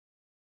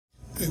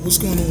Hey, what's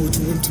going on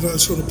with you? Welcome to the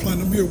show, The Plan.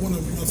 I'm here at one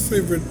of my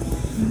favorite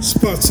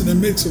spots in the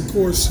mix, of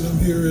course. I'm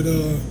here at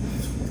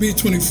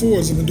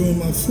B24s. I've been doing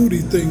my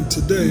foodie thing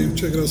today,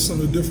 checking out some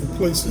of the different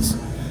places.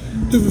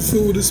 Different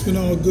food, it's been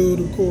all good,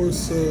 of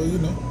course. A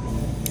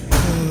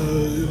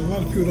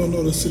lot of people don't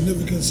know the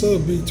significance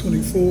of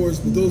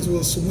B24s, but those of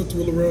us who went to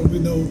all around, we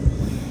know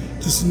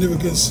the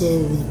significance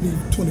of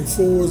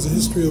B24s, the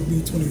history of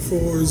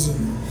B24s,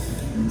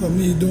 and by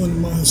me doing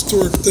my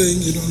historic thing,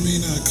 you know what I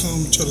mean? I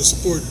come try to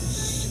support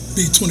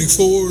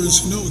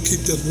B24s, we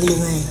keep that roll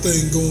around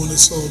thing going.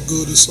 It's all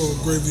good, it's all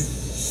gravy,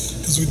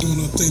 because we're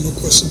doing our thing, no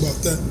question about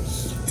that.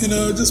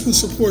 And just been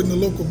supporting the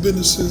local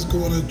businesses,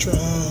 going to try,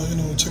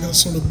 checking out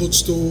some of the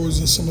bookstores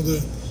and some of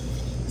the,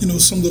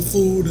 some of the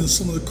food and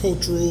some of the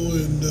cultural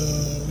and,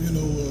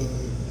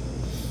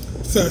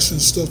 fashion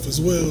stuff as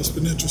well. It's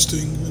been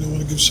interesting. I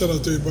want to give a shout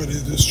out to everybody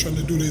that's trying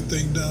to do their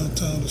thing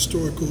downtown,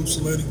 historical,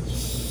 Ypsilanti.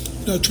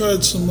 I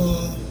tried some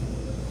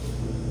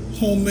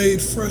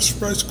homemade fresh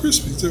Rice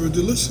Krispies. They were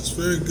delicious,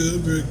 very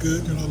good, very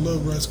good. I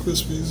love Rice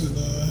Krispies, and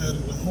I had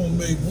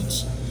homemade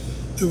ones.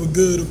 They were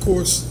good, of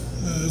course.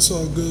 It's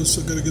all good,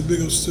 so got to give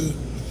big ups to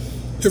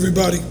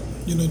everybody,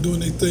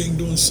 doing their thing,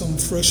 doing something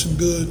fresh and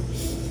good.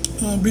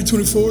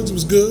 B24s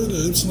was good.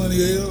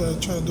 Ypsilanti Ale, I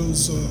tried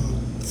those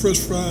fresh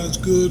fries,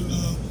 good.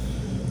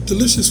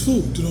 Delicious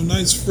food,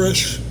 nice,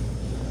 fresh,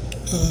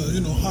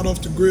 hot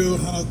off the grill,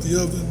 hot out the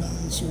oven.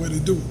 That's the way they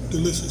do it.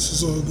 Delicious,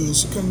 it's all good.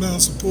 So come down,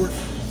 support.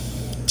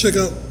 Check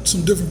out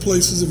some different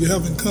places. If you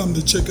haven't come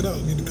to check it out,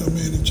 you need to come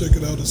in and check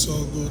it out. It's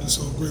all good. It's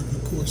all great,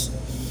 of course.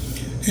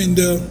 And,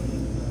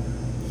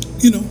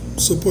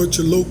 support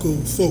your local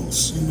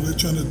folks. They're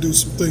trying to do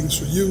some things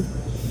for you.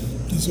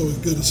 It's always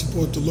good to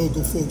support the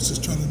local folks that's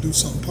trying to do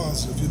something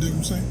positive. You dig what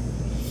I'm saying?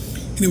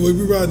 Anyway,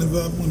 we're riding the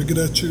vibe. I want to get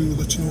at you,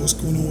 let you know what's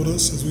going on with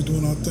us as we're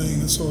doing our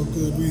thing. It's all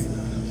good. We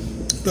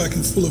back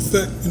in full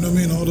effect.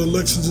 All the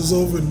elections is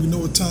over, and we know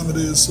what time it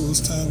is, so it's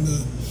time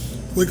to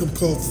wake-up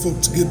call for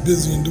folks to get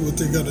busy and do what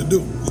they got to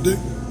do. You dig?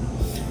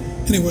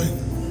 Anyway,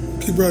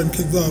 keep riding,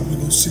 keep vibing.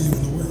 We're going to see you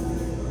in the world.